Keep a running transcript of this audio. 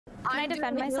I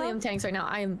defend myself? Helium tanks right now.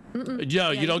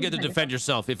 Yo, you don't get to defend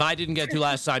yourself. If I didn't get to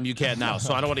last time, you can now.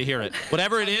 So I don't want to hear it.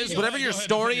 Whatever it is, whatever your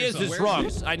story is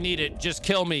wrong. I need it. Just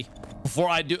kill me before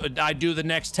I do the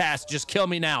next task. Just kill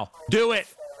me now. Do it.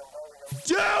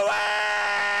 Do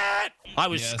it! I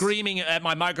was screaming at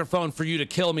my microphone for you to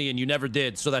kill me, and you never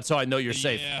did. So that's how I know you're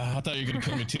safe. Yeah, I thought you were gonna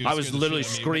kill me too. I was literally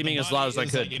screaming as loud as I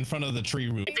could. Like in front of the tree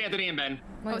root. It's Anthony and Ben.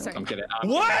 Oh, sorry. I'm kidding.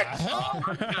 What?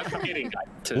 I'm kidding.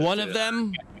 One of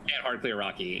them? You can't hard clear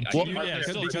Rocky. I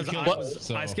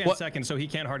scanned second, so he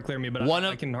can't hard clear me, but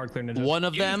I can hard clear Ninja. One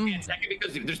of them? You second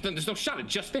because there's no shot. It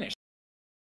just finished.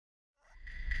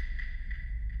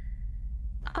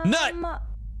 Nut!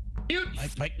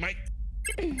 Mike.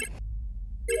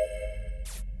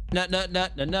 Nut.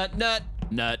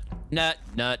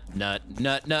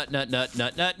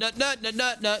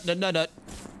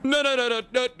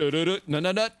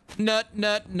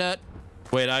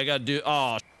 Wait, I gotta do.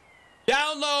 Oh,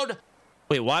 download.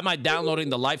 Wait, why am I downloading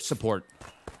the life support?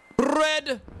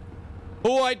 Red,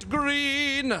 white,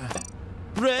 green.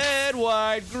 Red,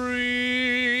 white,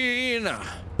 green.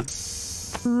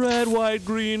 Red, white,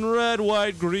 green. Red,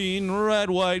 white, green. Red,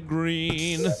 white,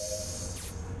 green.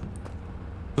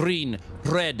 Green,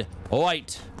 red,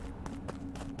 white.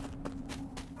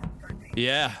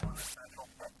 Yeah.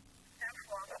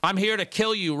 I'm here to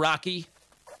kill you, Rocky.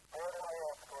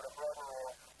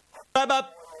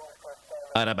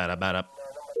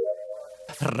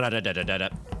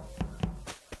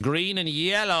 Green and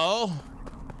yellow.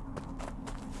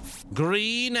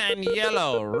 Green and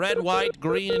yellow. Red, white,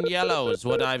 green, and yellow is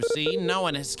what I've seen. No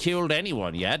one has killed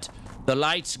anyone yet. The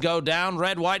lights go down,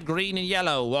 red, white, green, and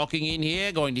yellow. Walking in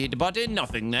here, going to hit the button,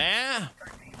 nothing there.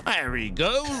 There we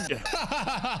go.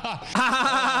 Oh,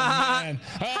 man.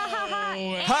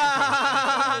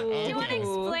 Do you want to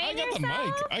explain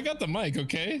yourself? I got the mic,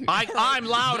 okay? I'm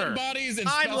louder.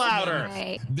 I'm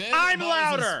louder. I'm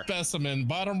louder. Specimen,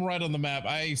 bottom right on the map.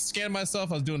 I scanned myself.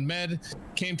 I was doing med.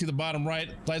 Came to the bottom right.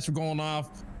 Lights were going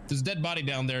off. There's a dead body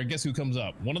down there. Guess who comes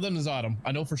up? One of them is Autumn.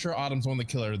 I know for sure Autumn's one of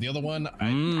the killer. The other one, I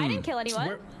didn't kill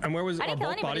anyone. Where was are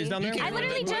both bodies down there? I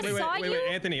literally just saw you. Wait,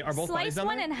 Anthony, are both bodies down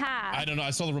there? Slice one in half. I don't know.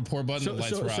 I saw the report button. The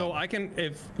lights were out. So I can,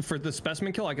 if for the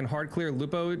specimen kill, I can hard clear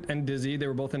Lupo and Dizzy. They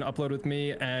were both in upload with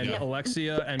me, and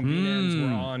Alexia and B-Nans were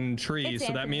on trees.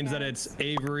 So that means that it's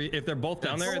Avery. If they're both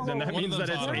down there, then that means that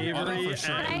it's Avery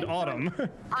and Autumn.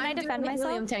 I defend myself?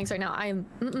 Helium tanks right now.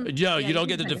 Yo, you don't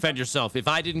get to defend yourself. If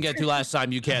I didn't get to last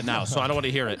time, you can now. So I don't want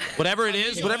to hear it. Whatever it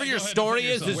is, whatever your story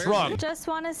is wrong. Just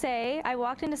want to say, I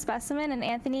walked into specimen and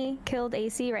Anthony killed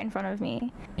AC right in front of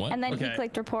me. What? And then he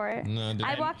clicked report. No,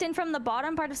 I walked in from the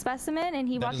bottom part of specimen and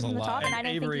he walked from the top, and I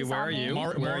didn't think he saw me.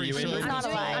 Where are you? It's not a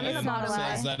lie. It's not a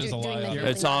lie. That is a lie.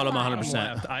 It's Autumn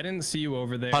 100%. I didn't see you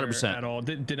over there 100%. at all.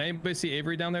 Did anybody see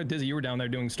Avery down there? Dizzy, you were down there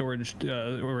doing storage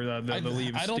or the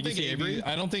leaves. I don't think Avery.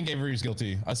 I don't think Avery's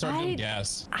guilty. I started doing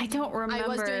gas. I don't remember. I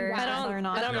was doing gas. I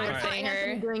don't remember seeing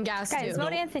her doing gas Guys,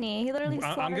 vote Anthony. He literally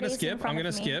I'm gonna skip. I'm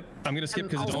gonna skip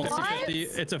because it's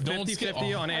 50-50. It's a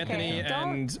 50-50 on Anthony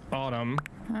and Autumn.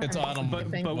 It's Autumn. But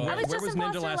where was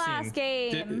Ninja last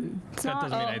game? That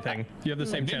doesn't mean anything. You have the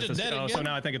same chances. Oh, so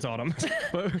now I think it's Autumn.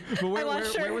 but where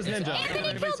was Ninja?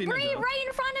 Anthony killed Bree right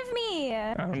in front of me.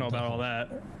 I don't know about all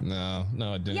that. No,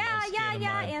 it didn't.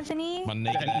 Yeah, Anthony.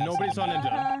 Nobody saw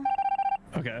Ninja.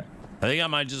 Okay. I think I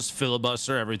might just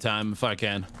filibuster every time if I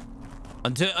can.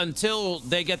 Until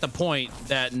they get the point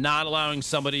that not allowing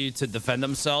somebody to defend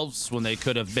themselves when they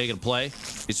could have made a play,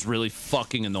 it's really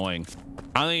fucking annoying.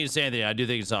 I don't think it's Anthony. I do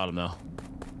think it's Autumn though.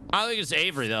 I don't think it's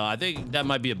Avery though. I think that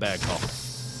might be a bad call.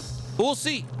 We'll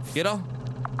see, you know?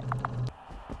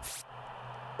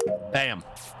 Bam.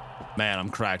 Man, I'm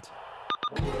cracked.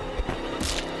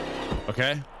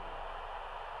 Okay.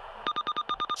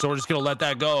 So we're just gonna let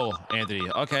that go, Anthony.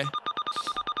 Okay.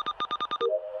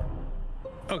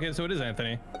 Okay, so it is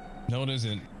Anthony. No, it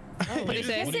isn't. What is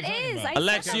it? Yes, it is.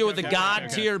 Alexia with the god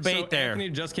tier bait there. Anthony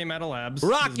just came out of labs.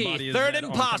 Rocky, third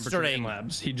impostering.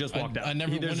 Labs. He just walked out. I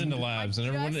never went into labs. I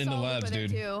never went into labs,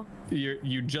 dude.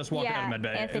 You just walked out of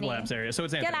medbay labs area, so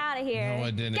it's Anthony. Get out of here. No,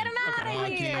 I didn't. Get him out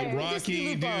of here.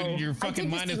 Rocky, dude, your fucking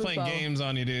mind is playing games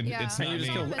on you, dude. Yeah. It's not me.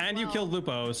 And you killed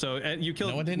Lupo, so you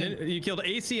killed. No, you killed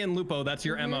AC and Lupo. That's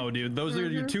your MO, dude. Those are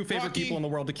your two favorite people in the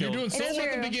world to kill. You're doing so well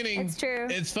at the beginning. It's true.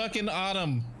 It's fucking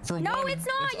Autumn. No, it's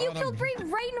not. You killed Bree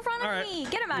right in front of me.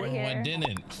 Get him out of here. No, I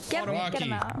didn't. Get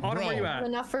him out. Autumn, where you at?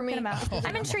 Enough for me.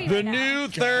 I'm in tree The right now. new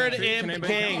third imp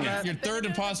king. Your third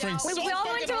imposter. We all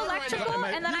went to electrical,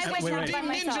 and then I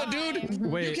ninja, dude.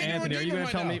 Wait, Anthony, are you gonna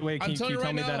tell me? Wait, can you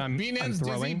tell me that I'm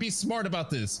throwing? Be smart about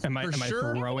this. Am I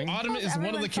throwing? Autumn is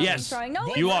one of the killers. Yes,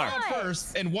 no, you are.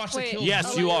 First and watch the killers.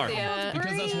 Yes, you are.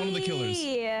 Because that's one of the killers.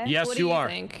 Yes, you are.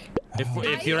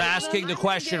 If you're asking the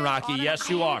question, Rocky, yes,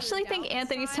 you are. I actually think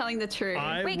Anthony's telling the truth.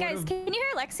 Wait, guys, can you hear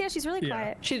Alexia? She's really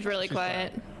quiet. She's really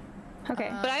quiet.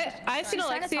 Okay. But I've seen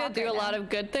Alexia do a lot of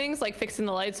good things, like fixing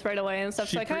the lights right away and stuff,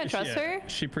 so I kind of trust her.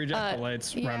 She pre-jacked the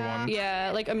lights round one.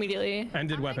 Yeah, like immediately. And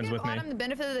did weapons with me. I'm the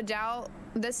benefit of the doubt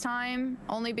this time,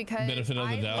 only because benefit of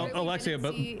the doubt. Alexia,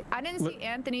 I didn't see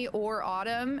Anthony or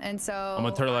Autumn, and so I'm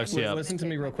gonna turn Alexia up. Listen to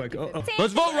me real quick.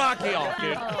 Let's vote Rocky off,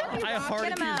 dude. I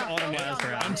hard accused Autumn last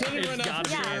round. I'm telling you right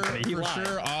now, for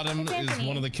sure, Autumn is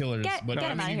one of the killers. But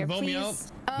I mean, you can vote me out.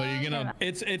 But you're gonna.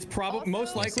 It's probably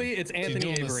most likely it's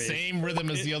Anthony Avery. The same rhythm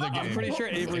as the other game. I'm pretty sure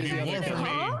Avery's the other for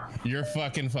me, you're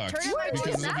fucking fucked.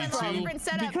 Because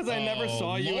I never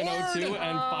saw you in 02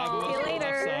 and 5 of us were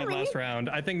offside last round.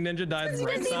 I think Ninja died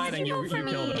right side and you killed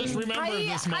him. Just remember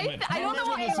this moment. I don't know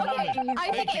why.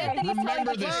 I think Anthony's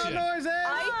remember this shit.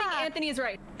 I think Anthony is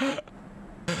right.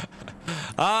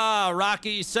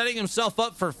 Rocky setting himself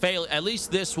up for fail. At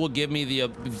least this will give me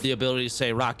the ability to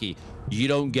say, Rocky, you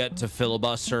don't get to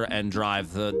filibuster and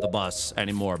drive the bus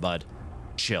anymore, bud.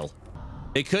 Chill.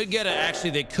 They could get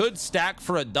actually, they could stack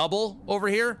for a double over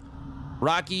here.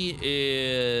 Rocky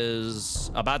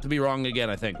is about to be wrong again,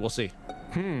 I think. We'll see.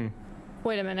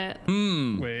 Wait a minute.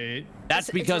 Wait. That's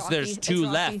because there's two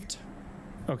left.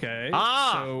 Okay.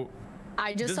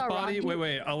 I just saw body. Rocky.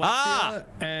 Wait. Alexia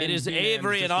and it is Bean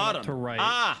Avery and Autumn. To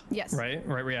right. Yes. Right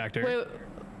reactor.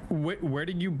 Where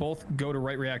did you both go to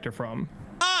right reactor from?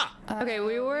 Okay,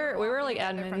 we were like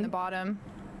admin from the bottom.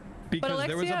 Because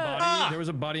Alexia, there was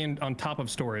a body on top of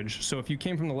storage. So if you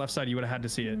came from the left side, you would have had to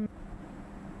see it.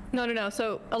 No.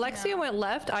 So Alexia went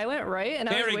left, I went right, and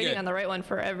I was waiting on the right one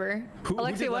forever.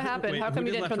 Alexia, what happened? How come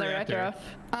you didn't turn the reactor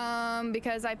off?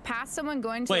 Because I passed someone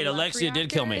going to Wait, the left Alexia did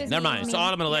kill me. Never mind. It's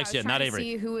Autumn and Alexia, not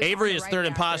Avery. Avery is third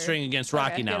impostering against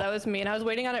Rocky now. Yeah, that was me, and I was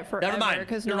waiting on it forever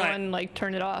because no one like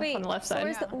turned it off on the left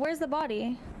side. Where's the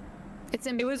body?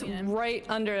 It was right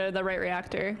under the right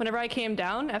reactor. Whenever I came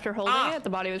down after holding it, the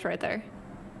body was right there.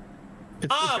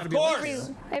 Of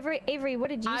course. Avery, what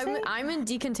did you say? I'm in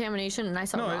decontamination and I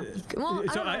saw Rocky. Well,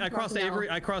 so I crossed Avery.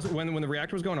 I crossed when the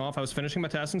reactor was going off. I was finishing my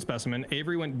task in specimen.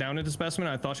 Avery went down into specimen.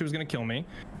 I thought she was gonna kill me.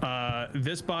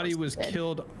 This body was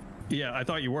killed. Yeah, I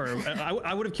thought you were.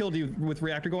 I would have killed you with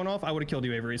reactor going off. I would have killed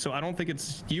you, Avery. So I don't think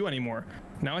it's you anymore.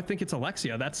 Now I think it's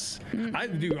Alexia. That's I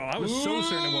was so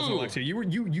certain it wasn't Alexia. You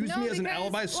used me as an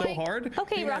alibi so hard.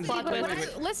 Okay, Rocky,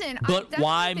 listen. But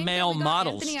why male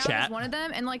models, chat? One of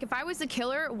them, and like if I was the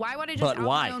killer, why would I just out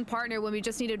my own partner when we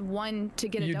just needed one to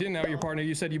get a You double didn't out your partner.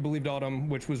 You said you believed Autumn,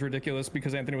 which was ridiculous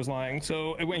because Anthony was lying.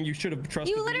 So when you should have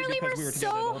trusted you literally me because we were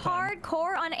together so the whole time.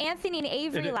 hardcore on Anthony and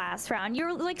Avery last round. You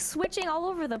were like switching all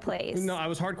over the place. No, I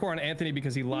was hardcore on Anthony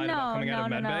because he lied about coming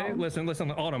out of medbay.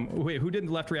 Listen, Autumn. Wait, who did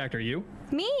left reactor? You?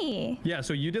 Me. Yeah,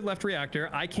 so you did left reactor.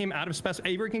 I came out of specimen.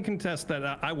 Avery can contest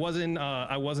that I was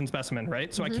in specimen,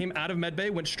 right? So I came out of medbay,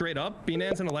 went straight up.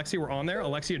 Binance and Alexia were on there.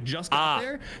 Alexia just got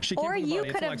there. She came or from the you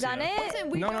body. could have done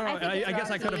it. No. I guess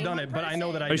I could have done it, but I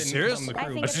know that I Are you didn't serious? from the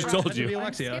crew. I just told you.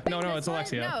 Alexia. No, it's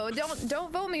Alexia. No,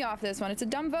 don't vote me off this one. It's a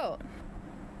dumb vote.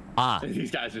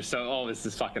 These guys are so. Oh, this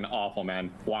is fucking awful, man.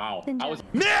 Wow. Ninja. I was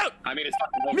Mute. I mean, it's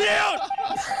fucking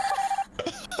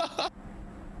Mute.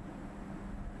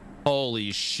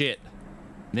 Holy shit.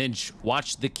 Ninja,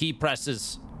 watch the key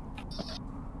presses.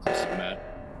 I'm so mad.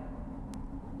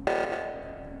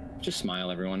 Just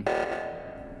smile, everyone.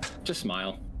 Just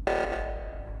smile.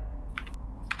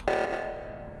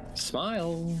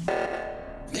 Smile.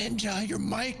 Ninja, your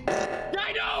mic.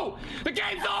 I know! The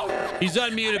game's over! He's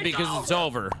unmuted because it's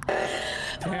over.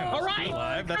 Damn, all right.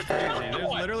 Alive? That's crazy.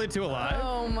 There's literally 2 alive.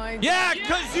 Oh my god. Yeah,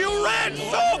 because you ran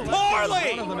so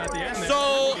poorly. One of them at the end there.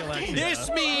 So Alexia. this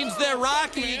means that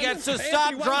Rocky gets to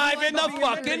stop driving the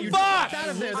fucking bus.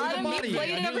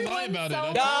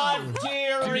 God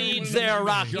dear reads there,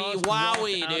 Rocky.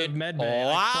 Wowie, dude.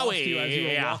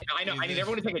 Wowie. Yeah. I know. I need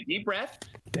everyone to take a deep breath.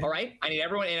 All right. I need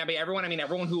everyone, and I mean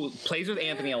everyone who plays with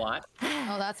Anthony a lot.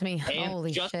 Oh, that's me. And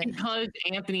Holy just shit. because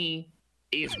Anthony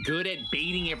is good at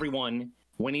baiting everyone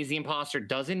when he's the imposter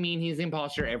doesn't mean he's the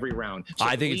imposter every round. So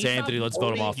I think it's Anthony. Let's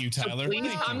vote him off. Thank you, Tyler. Please,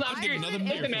 Thank I'm you. not I'll give another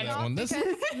beer for that one. This All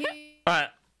right.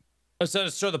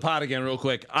 Let's stir the pot again real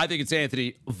quick. I think it's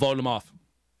Anthony. Vote him off.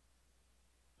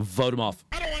 Vote him off.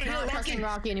 I don't want to hear Not Rocky. trusting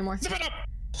Rocky anymore. Zip it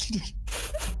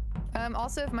up.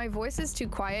 Also, if my voice is too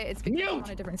quiet, it's because I'm on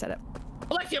a different setup.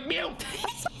 Alexia, mute.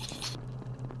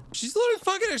 She's literally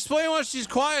fucking explaining why she's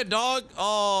quiet, dog.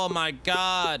 Oh my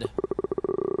god.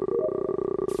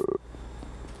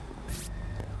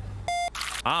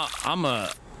 I'm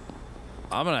gonna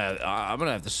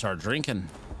have to start drinking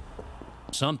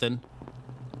something.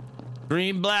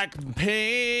 Green, black, and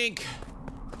pink.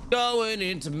 Going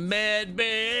into Med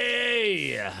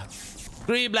Bay.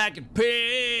 Green, black, and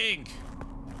pink.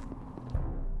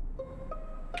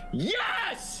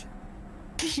 Yes!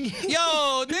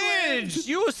 Yo, Ninja,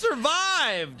 you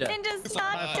survived. Ninja's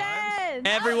not dead.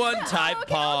 Everyone type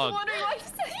Pog.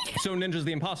 So Ninja's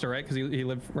the imposter, right? Because he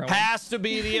lived around. Has to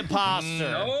be the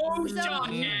imposter. Oh,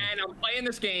 man, I'm playing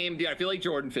this game. Dude, I feel like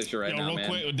Jordan Fisher right now, real man.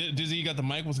 quick, Dizzy, you got the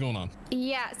mic? What's going on?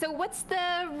 Yeah, so what's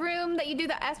the room that you do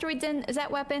the asteroids in? Is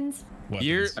that weapons?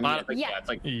 You're, It's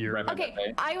like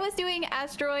Okay, I was doing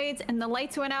asteroids and the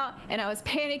lights went out and I was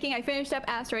panicking. I finished up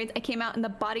asteroids. I came out and the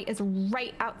body is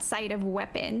right outside of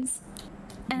weapons.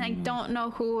 And I don't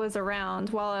know who was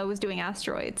around while I was doing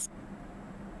asteroids.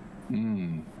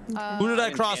 who did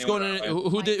I cross going in?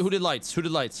 Who did lights? Who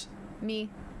did lights? Me.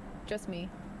 Just me.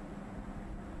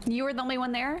 You were the only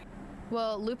one there?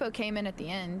 Well, Lupo came in at the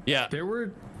end. Yeah. There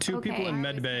were two people in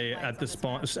Med Bay at the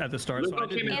start. So I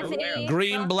didn't know. Anthony,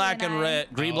 Green, black, and red.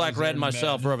 Green, black, red, and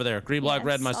myself are over there. Green, black,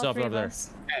 red, and myself are over there.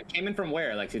 Yeah, came in from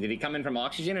where, Alexi? Did he come in from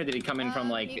oxygen or did he come in from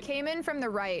like? He came in from the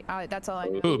right. That's all I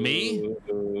know. Who, me?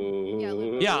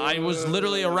 Yeah, I was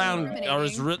literally around. I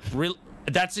was real.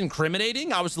 That's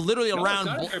incriminating. I was literally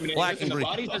around black and green.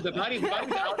 The body's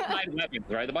outside weapons,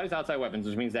 right? The body's outside weapons,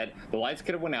 which means that the lights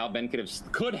could have went out. Ben could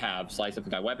have sliced up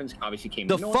the guy. Weapons obviously came.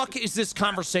 The fuck is this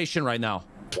conversation right now?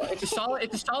 It's a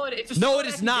solid. No, it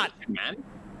is not. Man.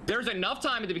 There's enough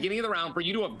time at the beginning of the round for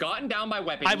you to have gotten down by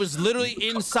weapons. I was literally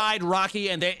inside Rocky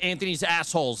and Anthony's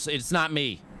assholes. It's not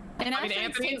me. And I mean,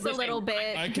 Anthony takes a little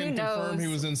bit. I can confirm he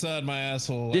was inside my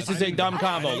asshole. This is a dumb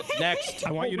combo. Next.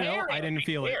 I want you to know I didn't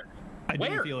feel it. I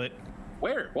didn't feel it.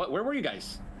 Where? Where were you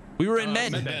guys? We were in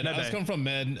Med. I was coming from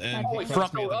Med. And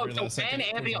So Ben,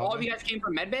 Anthony, all of you guys came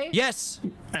from Med Bay? Yes.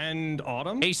 And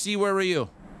Autumn? AC, where were you?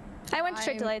 I went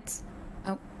straight to lights.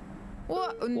 Oh.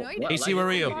 Well, no, you didn't. AC, where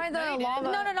were you? No,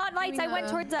 not lights. I went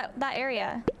towards that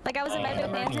area. Like I was in Med Bay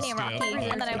with Anthony and Rocky,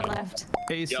 and then I went left.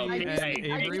 AC and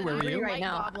Avery, where were you? Right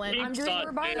now. I'm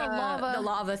doing by the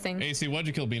lava thing. AC, why'd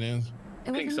you kill Bean?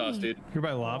 Pink sauce, dude. You're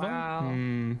by lava? Wow.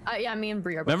 Yeah, me and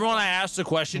Brie are. Remember when I asked the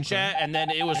question, chat, and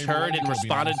then it was heard and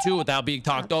responded to without being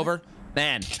talked over?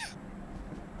 Man.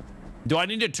 Do I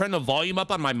need to turn the volume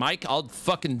up on my mic? I'll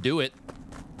fucking do it.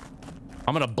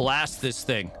 I'm gonna blast this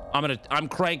thing. I'm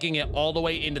cranking it all the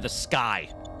way into the sky.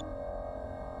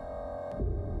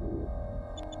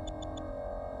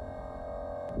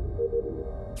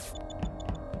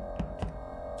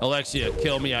 Alexia,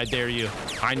 kill me, I dare you.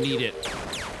 I need it.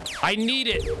 I need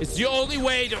it. It's the only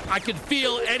way I can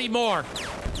feel anymore.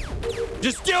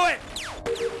 Just do it.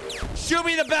 Shoot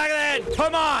me in the back of the head.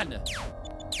 Come on.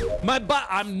 My butt.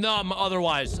 I'm numb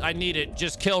otherwise. I need it.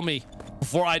 Just kill me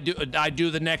before I do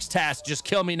the next task. Just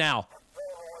kill me now.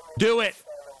 Do it.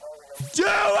 Do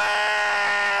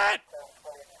it.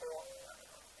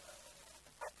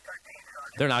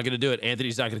 They're not going to do it.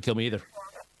 Anthony's not going to kill me either.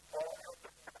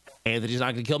 Anthony's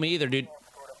not going to kill me either, dude.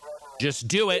 Just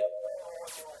do it.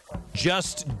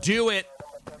 Just do it.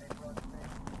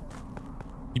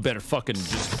 You better fucking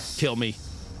just kill me.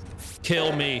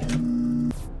 Kill me.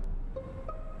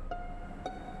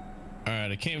 All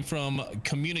right, it came from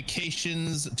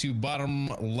communications to bottom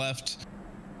left.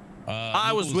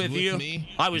 I was with you.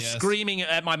 I was screaming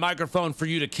at my microphone for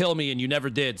you to kill me, and you never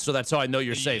did. So that's how I know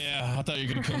you're safe. Yeah, I thought you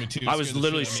were gonna kill me too. I was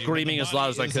literally screaming as loud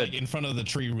as I could. Like in front of the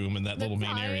tree room in that little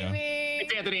main area.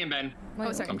 It's Anthony and Ben.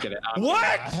 Oh, sorry. I'm kidding.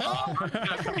 What?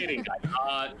 I'm kidding.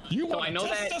 You so want I know to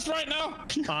test that us right now?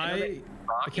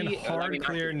 I can hard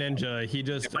clear Ninja. He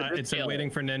just, it said waiting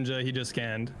for Ninja. He just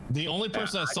scanned. The only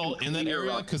person I saw in that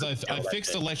area, because I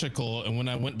fixed electrical, and when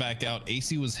I went back out,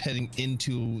 AC was heading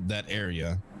into that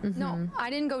area. No,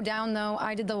 I didn't go down though.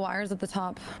 I did the wires at the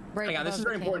top. Right. Hang on, this is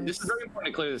very important. This is very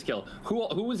important to clear this kill.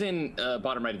 Who was in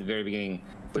bottom right at the very beginning?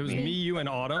 It was me, you, and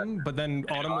Autumn, but then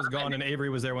Autumn was gone and Avery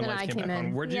was there when lights came back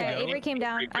on. Where'd you go? Avery came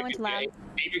down. I went to lab.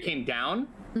 Avery came down?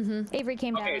 Avery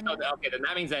came down. Okay, then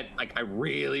that means that like I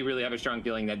really have a strong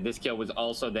feeling that this kill was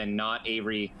also then not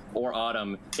Avery or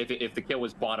Autumn if the kill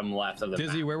was bottom left of the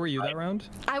Dizzy, map. where were you that round?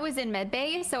 I was in Med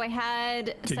Bay, so I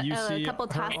had a couple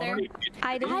tasks there.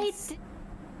 I didn't.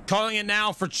 Calling it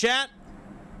now for chat.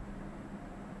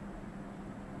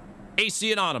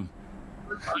 AC and Autumn.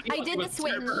 I did the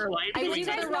switch. I did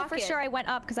the rocket. For sure I went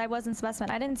up because I was in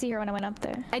specimen. I didn't see her when I went up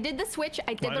there. I did the switch.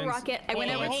 I did the rocket. I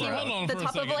went over to the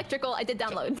top of electrical. I did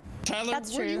download. Tyler,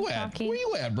 that's where true. You at? Where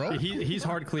you at, bro? He's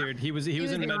hard cleared. He was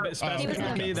in Med Bay specimen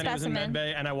with me, then he was in Med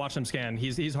Bay, and I watched him scan.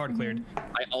 He's hard cleared.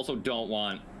 I also don't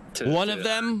want to. One of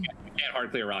them can't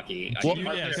hard clear Rocky.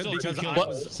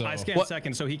 Because I scanned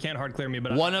second, so he can't hard clear me,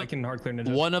 but I can hard clear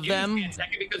Ninja. One of them.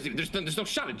 Second because there's no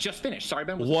shot. It just finished. Sorry,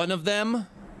 Ben. One of them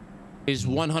is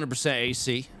 100%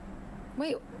 AC.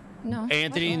 Wait, no.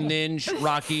 Anthony, Ninja,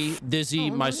 Rocky, Dizzy,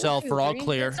 myself are all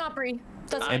clear. That's not Bree.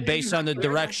 And based on the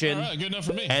direction, good enough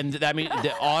for me. And that means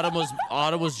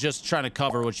Autumn was just trying to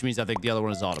cover, which means I think the other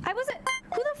one is Autumn. I wasn't.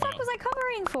 Who the fuck was I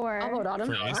covering for? I'll vote Autumn.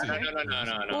 No.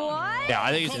 What? Yeah,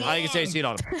 I think it's AC and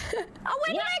Autumn. Oh,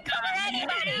 when did I cover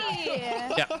anybody?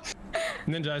 Yeah.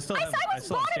 Ninja, I still have was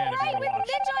bottom right with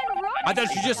Ninja and Rocky. I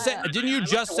thought you just said. Didn't you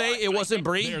just say it wasn't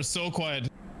Bree? They're so quiet.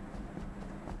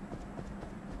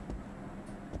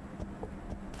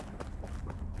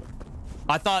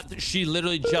 I thought she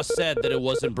literally just said that it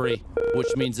wasn't Bree,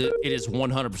 which means it is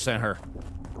 100% her.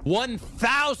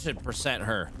 1000%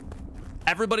 her.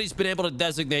 Everybody's been able to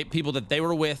designate people that they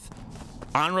were with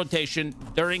on rotation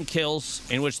during kills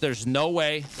in which there's no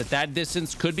way that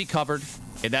distance could be covered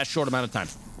in that short amount of time.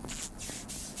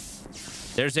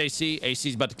 There's AC.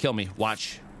 AC's about to kill me.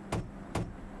 Watch.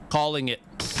 Calling it.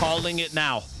 Calling it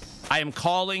now. I am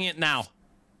calling it now.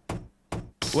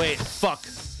 Wait. Fuck.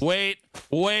 Wait.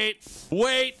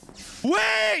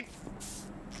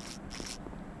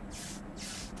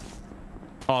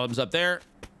 Autumn's up there.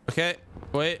 Okay.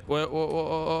 Wait. I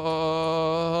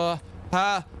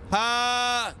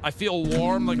feel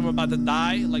warm, like I'm about to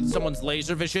die, like someone's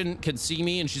laser vision can see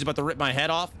me and she's about to rip my head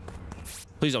off.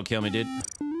 Please don't kill me, dude.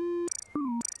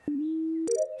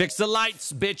 Fix the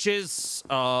lights, bitches.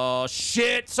 Oh,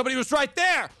 shit. Somebody was right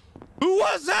there. Who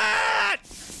was that?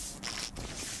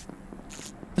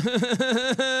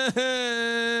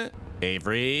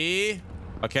 Avery.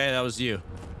 Okay, that was you.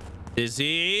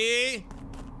 Dizzy.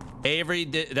 Avery,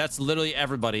 that's literally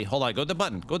everybody. Hold on, go to the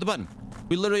button. Go to the button.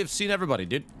 We literally have seen everybody,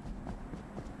 dude.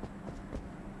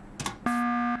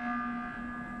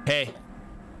 Hey.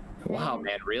 Wow,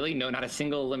 man, really? No, not a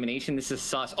single elimination. This is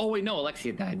sus. Oh wait, no,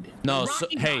 Alexia died. No,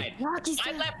 Rocky hey. died.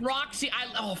 I left Roxy.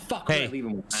 Oh fuck. Hey,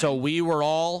 so we were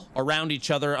all around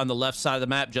each other on the left side of the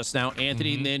map just now.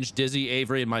 Anthony, Ninja, Dizzy,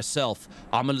 Avery, and myself.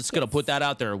 I'm just gonna put that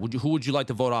out there. Who would you like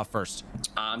to vote off first?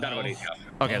 I'm done with AC.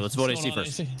 Okay, let's vote AC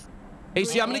first.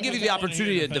 AC, I'm gonna give you the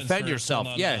opportunity to defend yourself.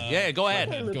 Yeah, go ahead.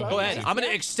 Go ahead. I'm gonna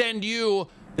extend you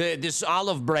this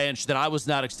olive branch that I was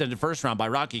not extended first round by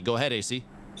Rocky. Go ahead, AC.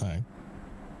 Hi.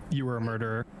 You were a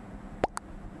murderer.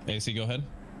 AC, go ahead.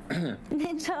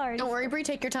 Ninja, don't worry, Bree.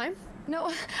 Take your time.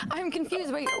 No, I'm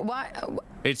confused. Wait, why?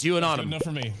 It's you and Autumn. Good enough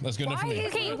for me. That's good enough for me.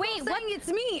 Okay, wait, what? It's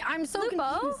me. I'm so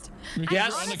confused.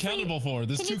 Yes. I'm unaccountable for.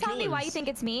 There's Can two you tell killers. me why you think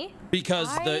it's me? Because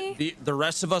the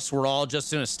rest of us were all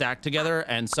just in a stack together,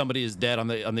 and somebody is dead on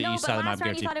the east side of the map. No, but last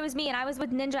round you thought it was me, and I was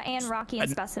with Ninja and Rocky and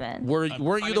Specimen.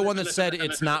 Were you the one that said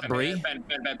it's not Bree? Ben,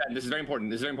 this is very important.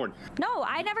 This is very important. No,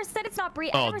 I never said it's not Bree.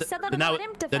 I never said that about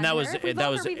him. Then that was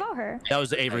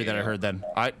Avery that I heard. Then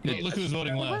look who's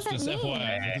voting last. Just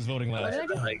FYI, look who's voting last.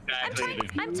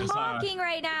 I'm talking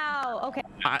right now. Okay.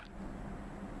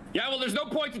 Yeah, well, there's no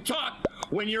point to talk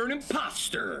when you're an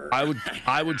imposter.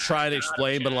 I would try to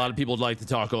explain, but a lot of people would like to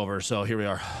talk over. So here we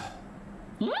are.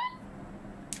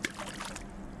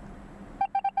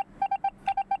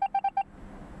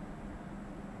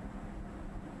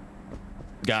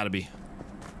 Gotta be.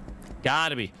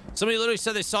 Somebody literally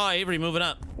said they saw Avery moving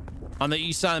up on the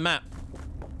east side of the map.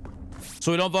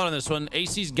 So we don't vote on this one.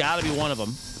 AC's gotta be one of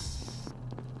them.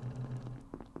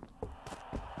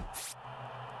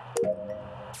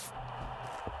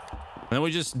 And then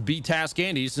we just beat task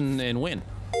Andy's and win.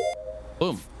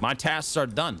 Boom. My tasks are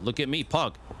done. Look at me,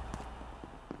 Pug.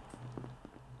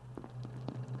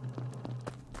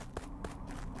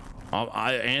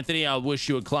 Anthony, I wish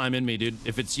you would climb in me, dude.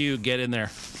 If it's you, get in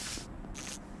there.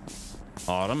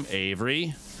 Autumn,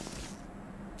 Avery.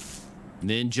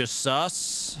 Ninja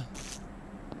Sus.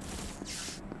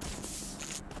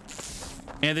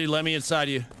 Anthony, let me inside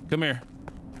you. Come here.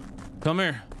 Come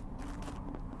here.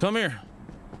 Come here.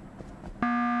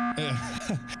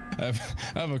 I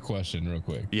have a question real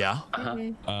quick. Yeah.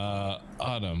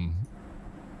 Autumn,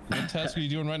 what task are you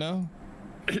doing right now?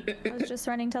 I was just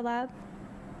running to lab.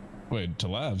 Wait, to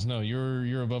labs? No,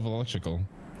 you're above electrical.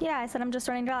 Yeah, I said I'm just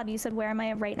running to lab. You said where am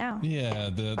I right now? Yeah,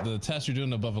 the task you're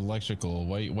doing above electrical.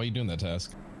 Why are you doing that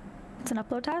task? It's an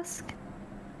upload task.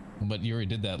 But you already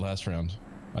did that last round.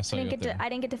 I saw you up there. I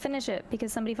didn't get to finish it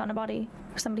because somebody found a body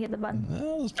or somebody hit the button.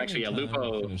 Actually, yeah,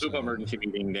 Lupo emergency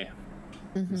meeting day.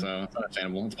 So it's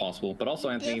understandable. It's possible. But also,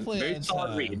 Anthony, very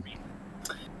solid read.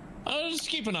 Just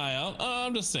keep an eye out.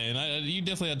 I'm just saying, you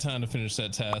definitely had time to finish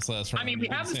that task last round. I mean, we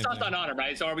haven't stuck on Autumn,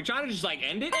 right? So are we trying to just like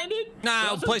end it?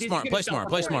 Nah, play smart. Play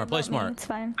smart. It's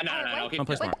fine. No. Okay.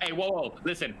 Play smart. Hey, whoa.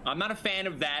 Listen, I'm not a fan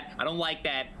of that. I don't like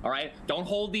that. All right. Don't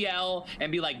hold the L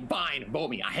and be like, fine, vote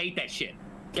me. I hate that shit.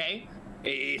 Okay.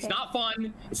 It's not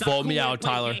fun. It's not vote cool me out,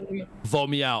 Tyler. Vote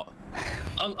me out.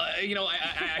 You know,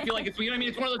 I feel like it's, you know what I mean?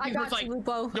 It's one of those things where it's like,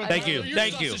 Lupo. Thank you.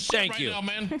 Thank you. Thank you.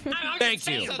 Thank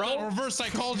you. Bro. Reverse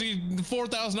psychology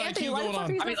 4000 IQ going on. I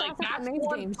mean, like, that's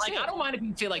one, like, I don't mind if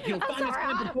you say, like, you know, fine, it's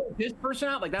time to vote this person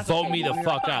out. Like, that's vote me the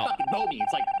fuck out. Vote me.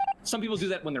 It's like, some people do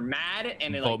that when they're mad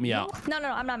and they vote like, me out. No,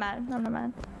 I'm not mad. I'm not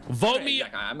mad. Vote me.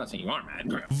 I'm not saying you are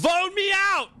mad. Vote me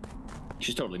out.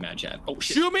 She's totally mad, Chad. Oh,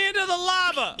 shit. Shoot me into the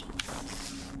lava.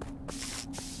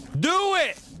 Do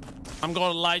it. I'm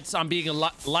going to lights. I'm being a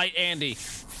light Andy.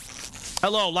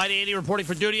 Hello, light Andy reporting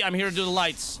for duty. I'm here to do the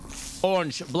lights.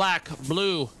 Orange, black,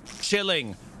 blue,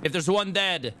 chilling. If there's one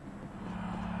dead.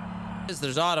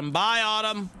 There's Autumn. Bye,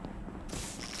 Autumn.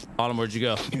 Autumn, where'd you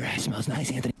go? Your ass smells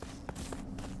nice, Anthony.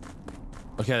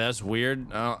 Okay, that's weird.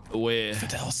 Wait.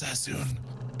 Fidel Sassoon.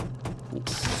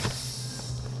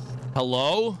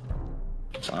 Hello?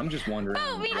 So I'm just wondering.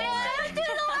 Oh, we didn't do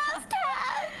the last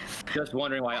task. Just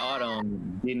wondering why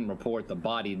Autumn didn't report the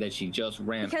body that she just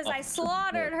ran. Because I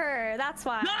slaughtered her. That's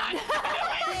why.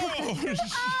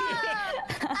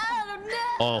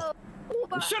 Oh.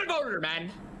 Should have voted her, man.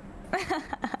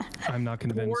 I'm not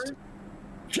convinced.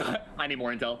 I need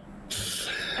more intel.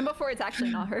 And before it's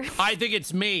actually not her. I think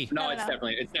it's me. No, it's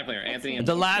definitely her. Anthony.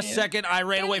 The last second I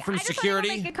ran away from security.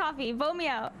 I just wanted to make a coffee. Vote me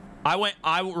out.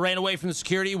 I ran away from the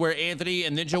security where Anthony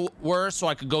and Ninja were so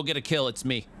I could go get a kill. It's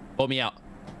me. Vote me out.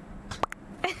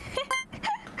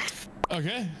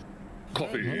 Okay.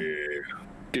 Coffee.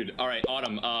 Dude, all right,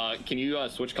 Autumn, can you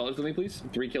switch colors with me, please?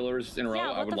 3 killers in a row.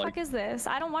 Yeah, what the fuck is this?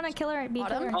 I don't want to kill her.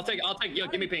 I'll take, yo,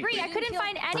 give me pink. Bree, I couldn't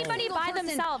find anybody by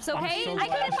themselves, okay? So I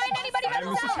couldn't find anybody by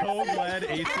themselves. I'm so glad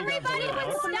AC Everybody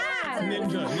was stabbed.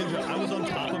 Ninja, I was on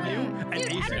top of you, and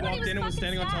AC walked in and was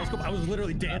standing on telescope. I was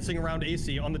literally dancing around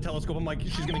AC on the telescope. I'm like,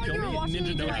 she's gonna kill me. And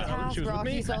Ninja knows she was with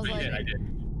me. I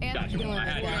did. Gotcha.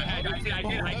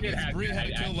 I did have. Bree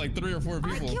had killed like 3 or 4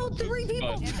 people. I killed 3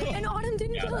 people, and Autumn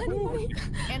didn't kill anyone.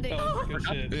 And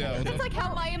that's like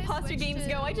how my imposter games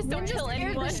go. I just don't kill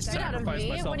anyone. It scared the shit out of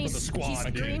me when he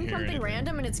screamed something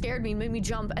random, and it scared me, made me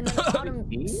jump, and then Autumn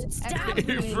stabbed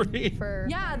me.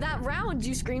 Yeah, that round,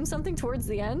 you screamed something towards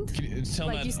the end.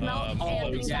 Like you smelled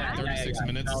Anthony's back. 36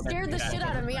 minutes. Scared the shit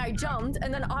out of me. I jumped,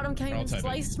 and then Autumn came and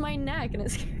sliced my neck, and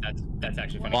it's. That's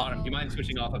actually funny. Autumn, do you mind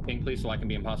switching off of pink, please, so I can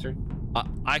be imposter?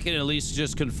 I can at least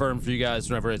just confirm for you guys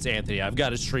whenever it's Anthony. I've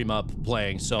got his stream up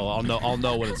playing, so I'll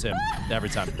know when it's him every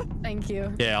time. Thank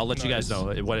you. Yeah, I'll let you guys know.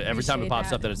 Every time it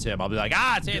pops up that it's him, I'll be like,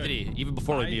 it's Anthony, even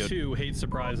before we mute. I too hate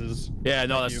surprises. Yeah,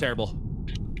 no, that's terrible.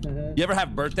 You ever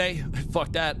have birthday?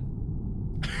 Fuck that.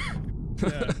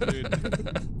 Yeah,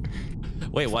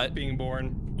 dude. Wait, what? Being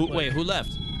born. Wait, who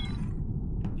left?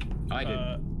 I did.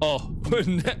 Oh,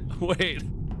 wait.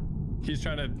 He's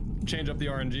trying to change up the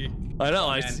RNG. I know,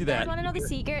 I see that. You guys want to know the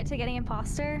secret to getting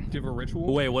imposter? Do you have a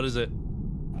ritual? Wait, what is it?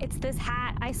 It's this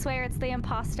hat. I swear it's the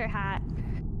imposter hat.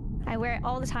 I wear it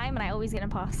all the time and I always get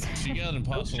imposter. She got an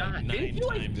imposter like 9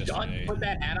 times yesterday. Put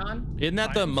that hat on? Isn't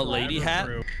that the milady hat?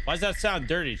 Why does that sound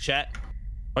dirty, chat?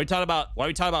 Why are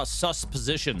we talking about sus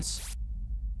positions?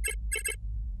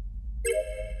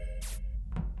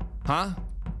 Huh?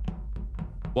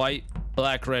 White,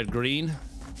 black, red, green.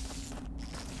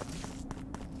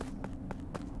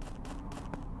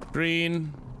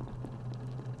 Green,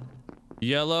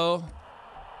 yellow,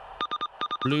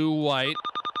 blue, white.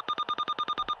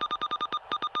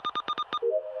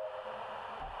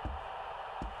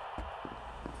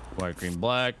 White, green,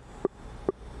 black.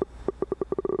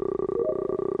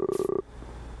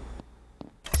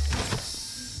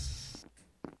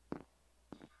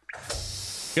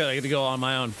 Good, I get to go on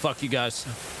my own. Fuck you guys.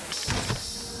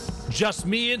 Just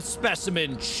me and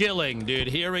Specimen chilling, dude.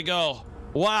 Here we go.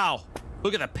 Wow.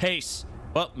 Look at the pace.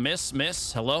 Well, miss.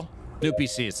 Hello? New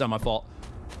PC. It's not my fault.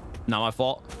 Not my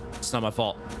fault. It's not my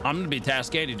fault. I'm gonna be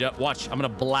task Andy. Watch. I'm gonna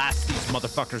blast these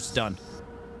motherfuckers done.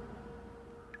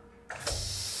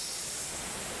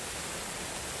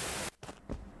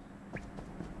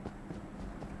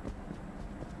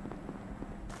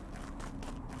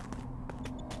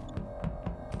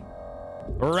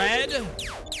 Red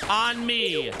on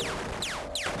me.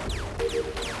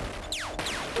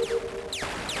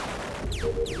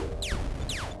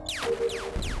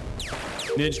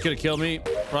 Ninja could have killed me.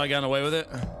 Probably gotten away with it.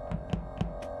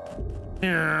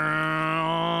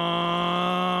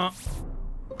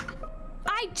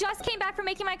 I just came back from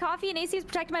making my coffee and AC was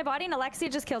protecting my body and Alexia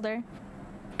just killed her.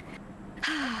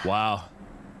 Wow.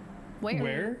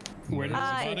 Where? Where did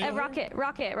Rocket.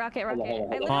 I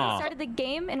literally started the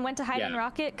game and went to hide in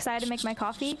Rocket because I had to make my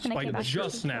coffee and I came back.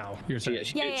 Just now, you're saying?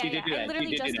 She did do that. I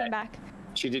literally just came back.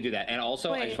 She did do that. And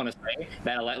also, I just want to say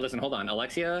that, listen, hold on.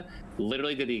 Alexia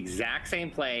literally did the exact same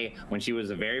play when she was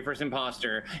the very first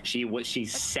imposter. She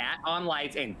sat on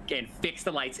lights and fixed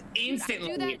the lights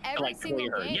instantly to like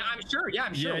clear her. Yeah, I'm sure.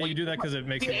 Yeah, you do that because it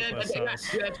makes it less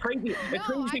sus. Yeah, that's crazy. It's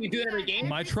crazy you do that every game.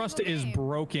 My trust is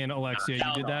broken, Alexia.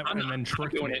 You did that and then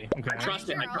tricked me. Okay. I trust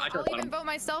it. I'll even vote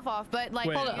myself off, but like,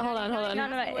 hold on.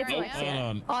 No, it's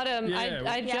Alexia. Autumn,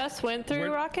 I just went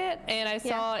through Rocket and I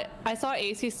saw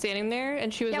AC standing there.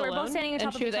 And she was alone? We're both standing on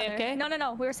top of each other. AFK?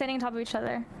 No. We were standing on top of each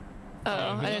other. Oh,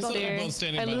 I didn't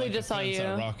see her. I literally just saw you.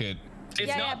 Rocket.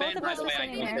 Yeah, both of us were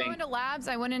standing there. I went into labs,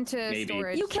 I went into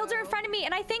storage. You killed her in front of me,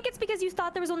 and I think it's because you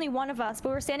thought there was only one of us, but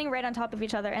we were standing right on top of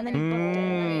each other, and then you booked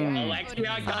it.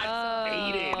 Alexia got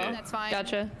baited. That's fine.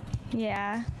 Gotcha.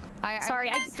 Yeah. Sorry,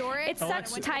 it's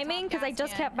such timing because I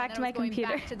just kept back to my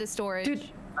computer. Back to the storage. Dude,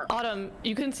 Autumn,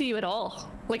 you couldn't see you at all.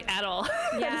 Like, at all.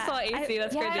 Yeah, I just saw AC,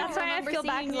 that's crazy. That's why I feel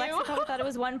bad because Lexi thought it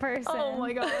was one person. Oh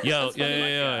my god. Yo.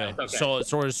 Okay. So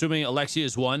we're assuming Alexia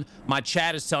is one. My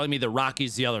chat is telling me that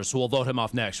Rocky's the other, so we'll vote him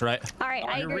off next, right? All right,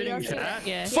 I agree.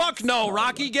 Yeah. Fuck no,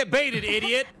 Rocky, get baited,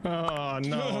 idiot. Oh,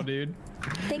 no, dude.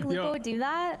 Think Lupo would do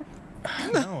that?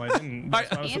 No, I didn't.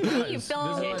 Anthony, you feel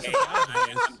I'm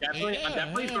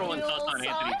definitely throwing sus on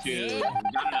Anthony too.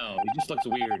 No, he just looks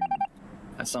weird.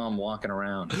 I saw him walking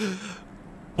around.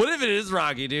 What if it is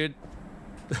Rocky, dude?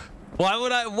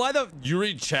 You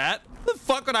read chat? What the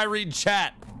fuck would I read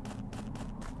chat?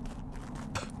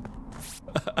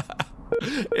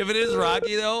 If it is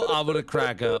Rocky though, I'm gonna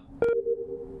crack up.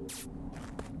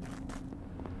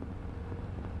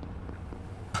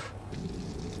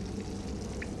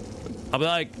 I'll be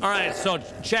like, all right, so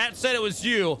chat said it was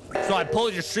you, so I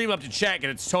pulled your stream up to check,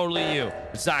 and it's totally you.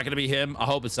 It's not gonna be him. I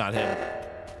hope it's not him.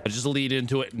 I just lead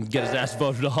into it and get his ass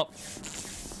voted off.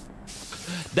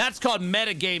 That's called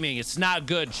metagaming. It's not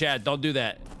good, Chad. Don't do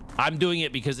that. I'm doing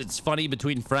it because it's funny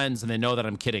between friends, and they know that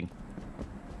I'm kidding.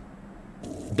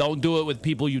 Don't do it with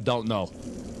people you don't know.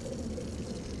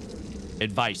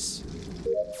 Advice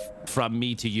from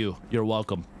me to you. You're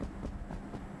welcome.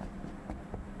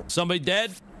 Somebody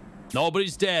dead?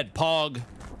 Nobody's dead, Pog.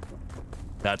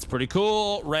 That's pretty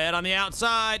cool. Red on the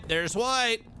outside. There's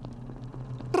white.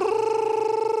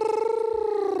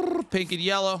 Pink and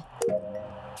yellow.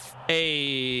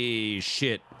 Hey,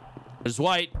 shit. There's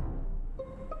white.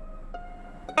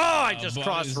 Oh, I just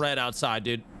crossed red outside,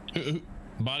 dude.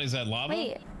 Body's at lava?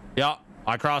 Wait. Yeah,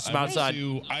 I crossed him outside.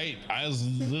 I was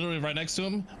literally right next to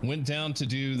him. Went down to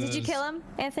do the... Did you kill him,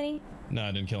 Anthony? No,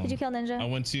 I didn't kill him. Did you kill Ninja? I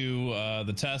went to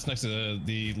the task next to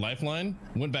the lifeline.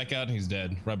 Went back out and he's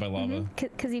dead, right by lava.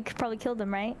 Because you probably killed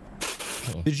him, right?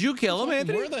 Did you kill him,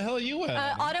 Anthony? Where the hell are you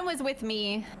at? Autumn was with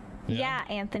me. Yeah,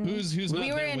 Anthony. Who's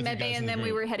we were in medbay and then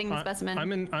we were heading the specimen.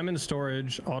 I'm in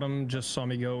storage. Autumn just saw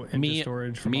me go into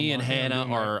storage. From me and Hannah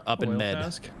are up in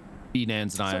med.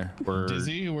 B-Nans and I were...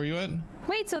 Dizzy, where you at?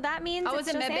 Wait, so that means I was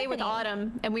in medbay with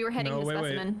Autumn and we were heading the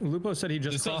specimen. Lupo said he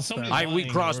just crossed we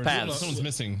crossed paths. Someone's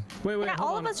missing. Wait, yeah,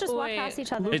 all of us just walked past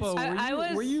each other. Lupo,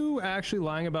 were you actually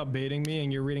lying about baiting me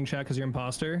and you're reading chat because you're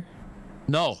imposter?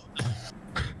 No.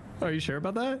 Are you sure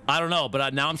about that? I don't know,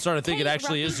 but now I'm starting to think it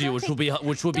actually is you, which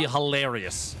would be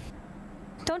hilarious.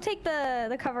 Don't take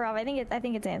the cover off. I think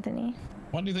it's Anthony.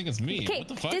 Why do you think it's me? Okay,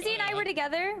 Dizzy and I were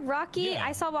together. Rocky,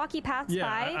 I saw Walkie paths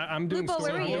by. I'm doing Lupo,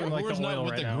 where were you? Like Who's not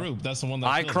with the group? That's the one that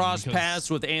I crossed paths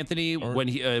with Anthony when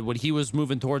he was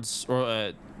moving towards,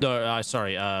 with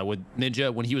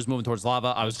Ninja when he was moving towards lava.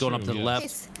 I was going up to the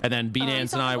left, and then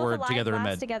B-Nans and I were together in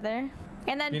med.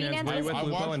 And then B-Nans was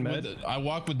I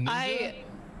walked with Ninja.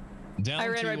 I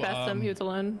ran right past him. He was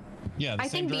alone. Yeah, I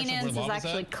think B-Nans is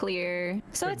actually clear.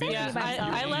 So it's Anthony by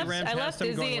himself. I left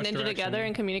Dizzy and Ninja together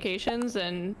in communications,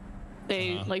 and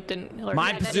they didn't.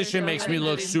 My position makes me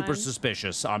look super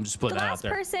suspicious. I'm just putting that out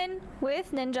there. The last person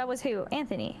with Ninja was who?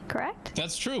 Anthony, correct?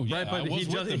 That's true. Yeah, right, but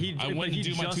I went to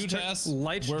do my 2 tasks.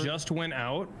 Lights just went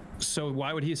out. So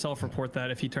why would he self-report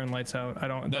that if he turned lights out? I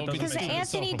don't. That because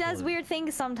Anthony does weird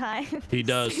things sometimes. He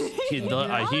does. He's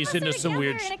into some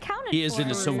weird. He is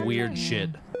into some weird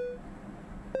shit.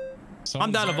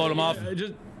 I'm down to vote him off.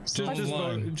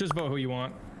 Just vote who you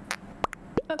want.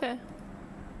 Okay.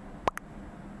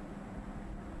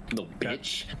 Little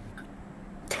bitch.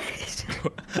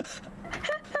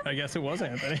 I guess it was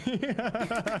Anthony.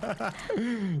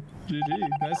 GG.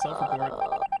 Nice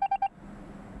self-report.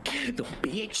 The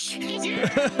bitch.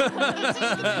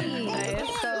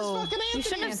 So fucking Anthony. You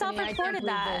shouldn't have self-reported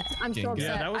that. I'm so upset.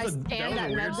 Yeah, that was a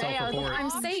weird self-report. I'm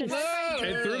safe.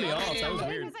 It threw me off. That was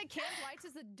weird. Because I can't lights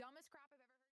is the dumbest crap I've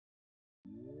ever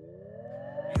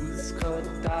heard. Youth called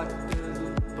doctor.